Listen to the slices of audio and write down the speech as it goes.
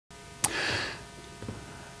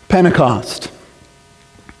Pentecost.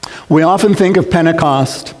 We often think of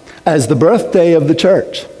Pentecost as the birthday of the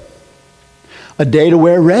church, a day to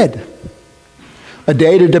wear red, a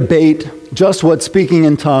day to debate just what speaking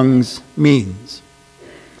in tongues means.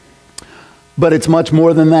 But it's much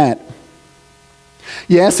more than that.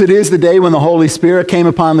 Yes, it is the day when the Holy Spirit came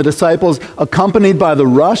upon the disciples, accompanied by the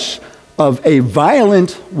rush of a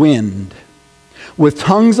violent wind, with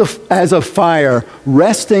tongues as of fire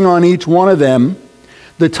resting on each one of them,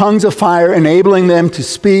 the tongues of fire enabling them to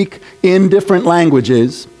speak in different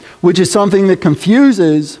languages, which is something that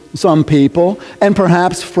confuses some people and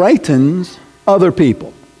perhaps frightens other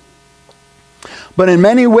people. But in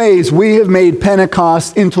many ways, we have made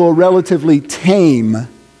Pentecost into a relatively tame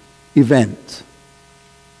event.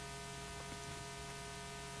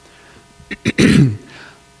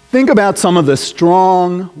 Think about some of the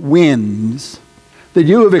strong winds that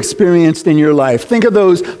you have experienced in your life. Think of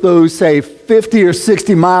those say 50 or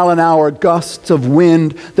 60 mile an hour gusts of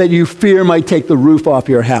wind that you fear might take the roof off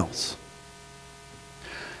your house.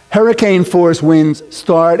 Hurricane force winds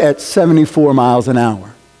start at 74 miles an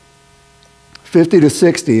hour. 50 to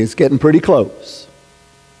 60 is getting pretty close.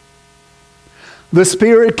 The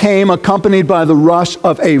Spirit came accompanied by the rush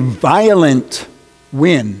of a violent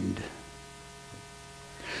wind.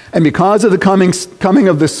 And because of the coming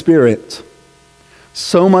of the Spirit,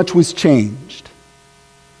 so much was changed.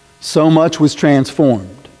 So much was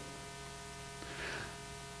transformed.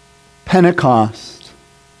 Pentecost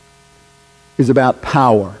is about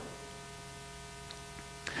power.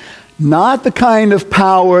 Not the kind of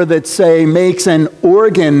power that, say, makes an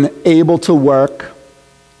organ able to work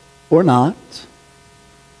or not.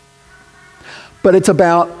 But it's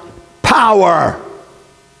about power.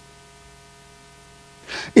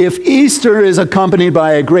 If Easter is accompanied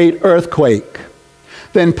by a great earthquake,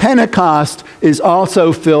 then Pentecost is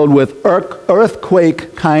also filled with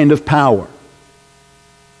earthquake kind of power.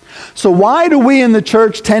 So why do we in the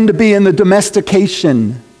church tend to be in the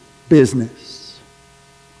domestication business?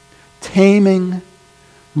 Taming,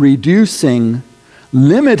 reducing,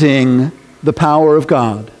 limiting the power of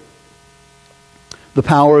God, the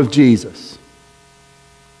power of Jesus.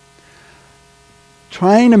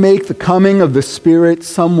 Trying to make the coming of the Spirit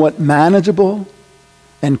somewhat manageable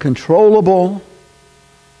and controllable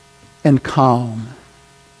and calm.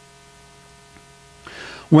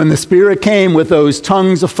 When the Spirit came with those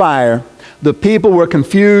tongues of fire, the people were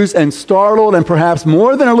confused and startled and perhaps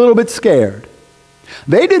more than a little bit scared.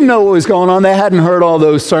 They didn't know what was going on. They hadn't heard all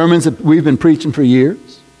those sermons that we've been preaching for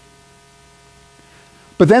years.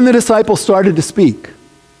 But then the disciples started to speak.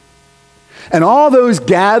 And all those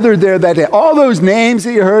gathered there that day, all those names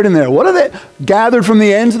that you heard in there, what are they? Gathered from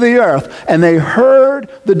the ends of the earth. And they heard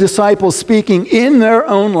the disciples speaking in their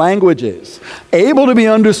own languages, able to be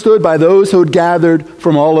understood by those who had gathered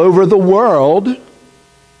from all over the world.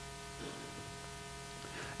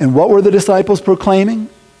 And what were the disciples proclaiming?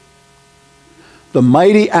 The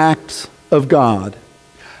mighty acts of God,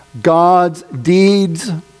 God's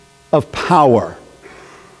deeds of power.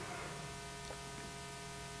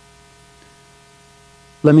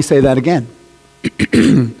 Let me say that again.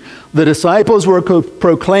 The disciples were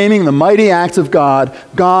proclaiming the mighty acts of God,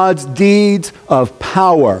 God's deeds of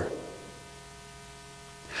power.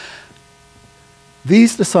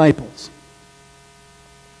 These disciples,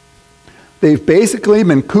 they've basically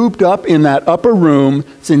been cooped up in that upper room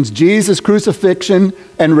since Jesus' crucifixion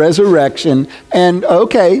and resurrection. And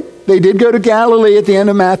okay, they did go to Galilee at the end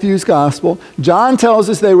of Matthew's gospel. John tells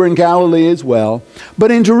us they were in Galilee as well.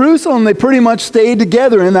 But in Jerusalem, they pretty much stayed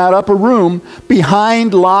together in that upper room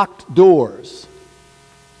behind locked doors,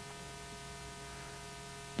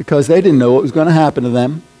 because they didn't know what was going to happen to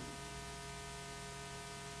them.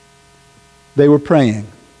 They were praying.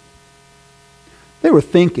 They were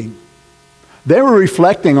thinking. They were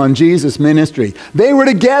reflecting on Jesus' ministry. They were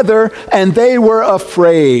together and they were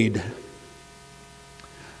afraid.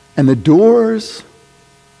 And the doors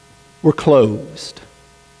were closed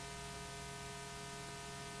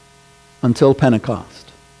until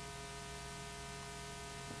Pentecost.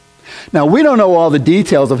 Now, we don't know all the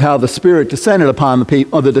details of how the Spirit descended upon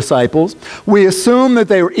the disciples. We assume that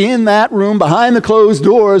they were in that room behind the closed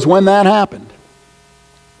doors when that happened.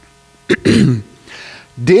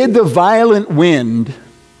 Did the violent wind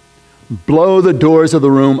blow the doors of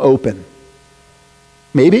the room open?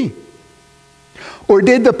 Maybe. Or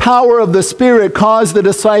did the power of the Spirit cause the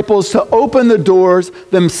disciples to open the doors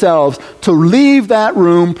themselves, to leave that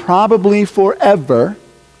room probably forever,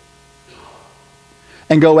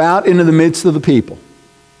 and go out into the midst of the people?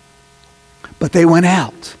 But they went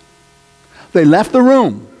out. They left the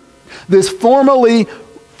room. This formerly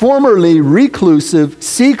formerly reclusive,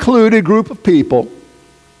 secluded group of people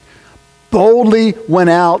boldly went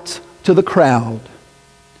out to the crowd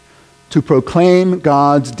to proclaim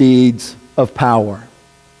God's deeds of power.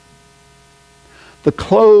 The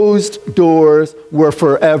closed doors were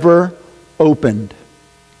forever opened.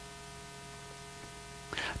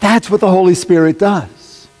 That's what the Holy Spirit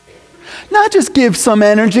does. Not just give some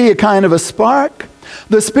energy, a kind of a spark.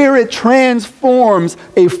 The Spirit transforms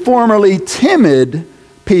a formerly timid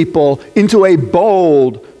people into a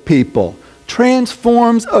bold people.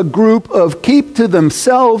 Transforms a group of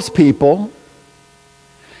keep-to-themselves people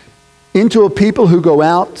into a people who go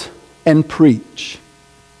out and preach.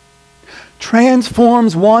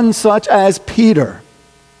 Transforms one such as Peter,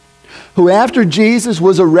 who after Jesus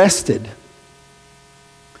was arrested,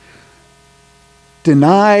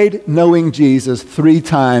 denied knowing Jesus 3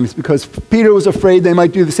 times because Peter was afraid they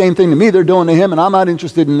might do the same thing to me they're doing to him, and I'm not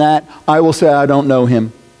interested in that. I will say I don't know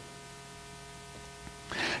him.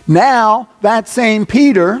 Now, that same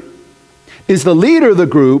Peter is the leader of the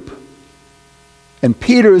group, and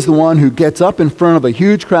Peter is the one who gets up in front of a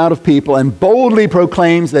huge crowd of people and boldly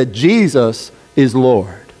proclaims that Jesus is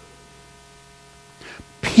Lord.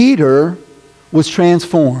 Peter was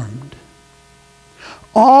transformed.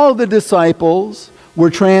 All the disciples were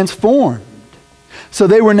transformed. So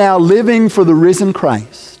they were now living for the risen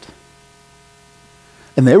Christ.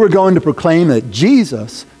 And they were going to proclaim that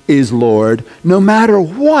Jesus is Lord, no matter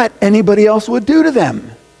what anybody else would do to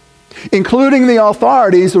them, including the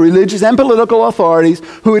authorities, the religious and political authorities,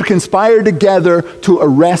 who had conspired together to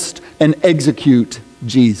arrest and execute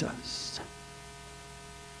Jesus.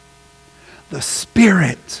 The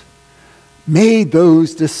Spirit made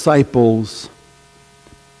those disciples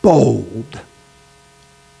bold.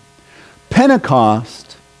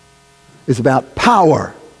 Pentecost is about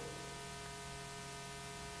power.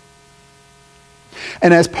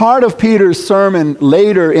 And as part of Peter's sermon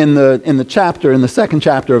later in the chapter, in the 2nd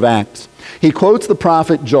chapter of Acts, he quotes the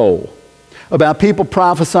prophet Joel about people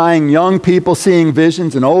prophesying, young people seeing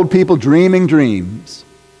visions, and old people dreaming dreams.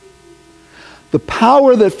 The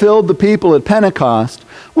power that filled the people at Pentecost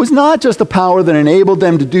was not just a power that enabled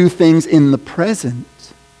them to do things in the present,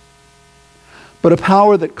 but a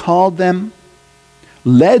power that called them,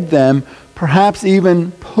 led them, perhaps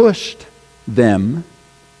even pushed them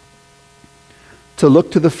to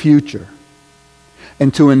look to the future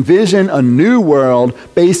and to envision a new world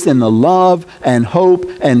based in the love and hope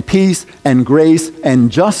and peace and grace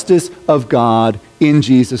and justice of God in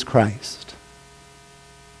Jesus Christ.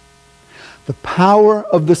 The power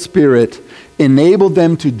of the Spirit enabled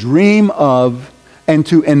them to dream of and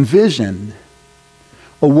to envision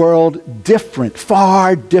a world different,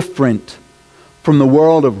 far different from the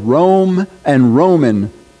world of Rome and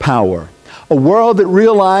Roman power. A world that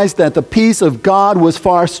realized that the peace of God was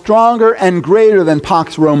far stronger and greater than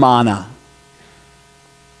Pax Romana.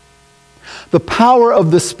 The power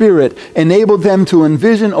of the Spirit enabled them to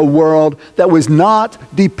envision a world that was not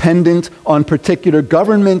dependent on particular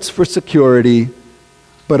governments for security,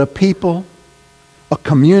 but a people, a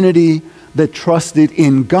community that trusted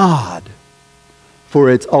in God for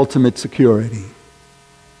its ultimate security.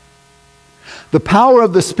 The power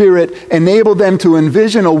of the Spirit enabled them to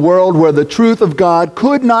envision a world where the truth of God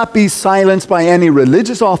could not be silenced by any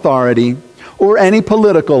religious authority or any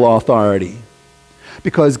political authority,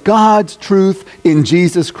 because God's truth in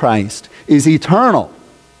Jesus Christ is eternal.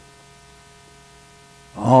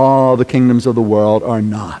 All the kingdoms of the world are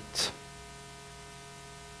not.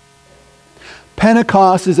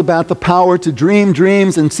 Pentecost is about the power to dream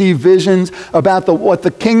dreams and see visions about what the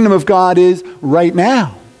kingdom of God is right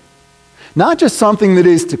now. Not just something that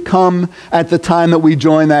is to come at the time that we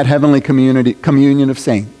join that heavenly communion of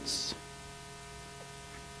saints.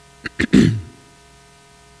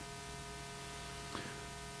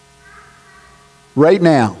 Right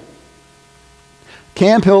now,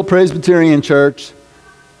 Camp Hill Presbyterian Church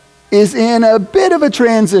is in a bit of a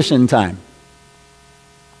transition time.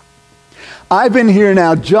 I've been here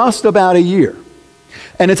now just about a year,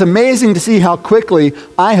 and it's amazing to see how quickly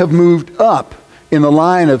I have moved up in the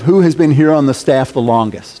line of who has been here on the staff the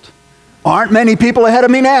longest. Aren't many people ahead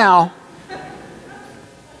of me now.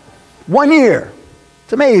 1 year.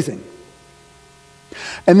 It's amazing.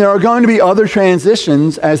 And there are going to be other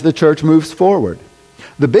transitions as the church moves forward.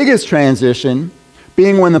 The biggest transition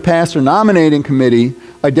being when the pastor nominating committee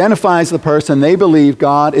identifies the person they believe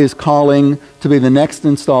God is calling to be the next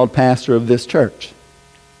installed pastor of this church.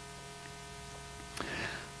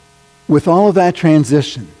 With all of that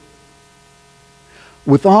transition,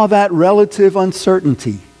 with all that relative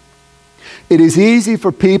uncertainty, it is easy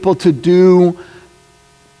for people to do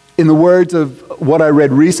In the words of what I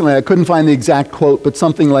read recently, I couldn't find the exact quote, but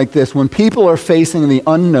something like this: when people are facing the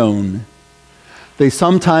unknown, they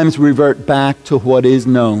sometimes revert back to what is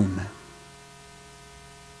known.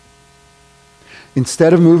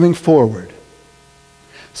 Instead of moving forward,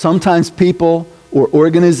 sometimes people or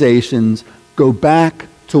organizations go back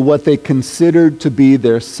to what they considered to be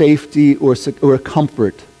their safety or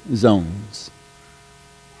comfort zones.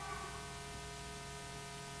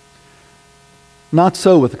 Not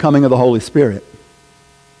so with the coming of the Holy Spirit.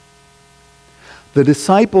 The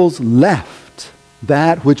disciples left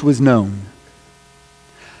that which was known.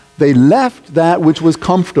 They left that which was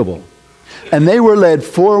comfortable. And they were led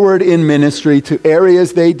forward in ministry to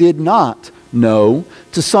areas they did not know,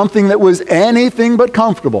 to something that was anything but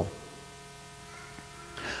comfortable.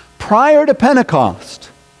 Prior to Pentecost,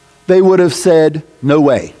 they would have said, "No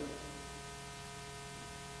way."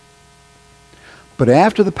 But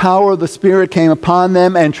after the power of the Spirit came upon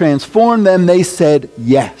them and transformed them, they said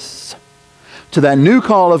yes to that new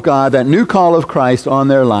call of God, that new call of Christ on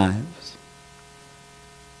their lives.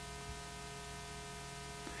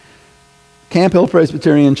 Camp Hill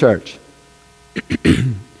Presbyterian Church.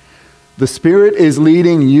 The Spirit is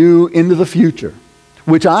leading you into the future,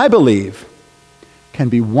 which I believe can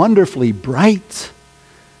be wonderfully bright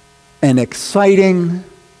and exciting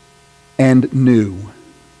and new.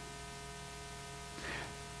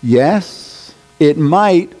 Yes, it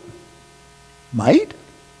might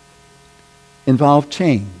involve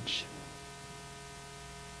change.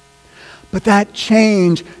 But that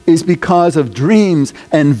change is because of dreams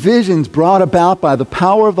and visions brought about by the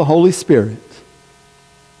power of the Holy Spirit.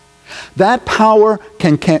 That power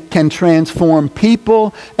can transform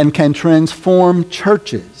people and can transform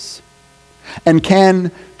churches and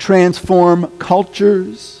can transform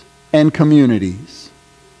cultures and communities.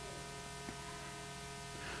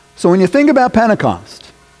 So when you think about Pentecost,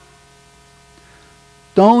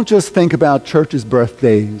 don't just think about churches'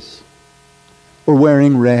 birthdays or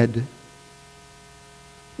wearing red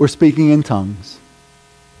or speaking in tongues.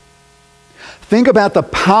 Think about the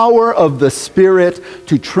power of the Spirit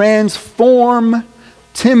to transform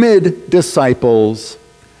timid disciples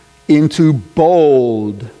into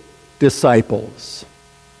bold disciples.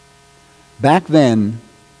 Back then,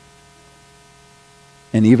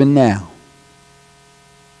 and even now.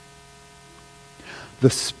 The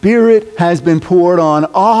Spirit has been poured on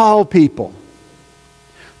all people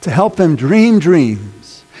to help them dream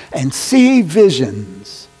dreams and see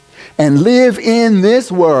visions and live in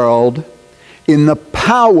this world in the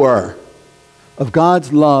power of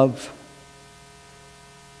God's love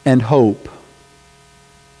and hope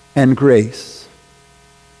and grace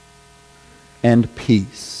and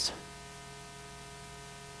peace.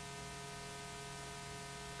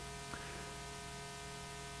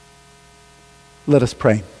 Let us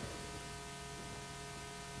pray.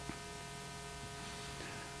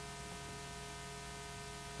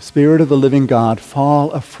 Spirit of the living God,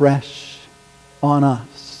 fall afresh on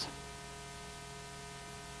us.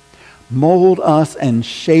 Mold us and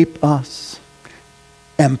shape us.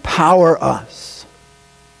 Empower us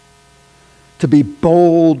to be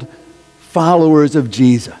bold followers of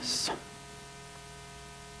Jesus.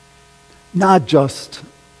 Not just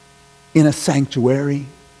in a sanctuary,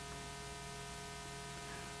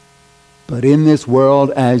 but in this world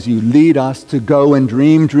as you lead us to go and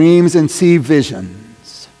dream dreams and see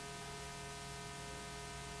visions.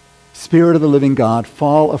 Spirit of the living God,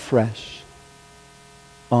 fall afresh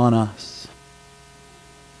on us.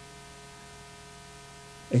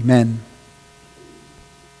 Amen.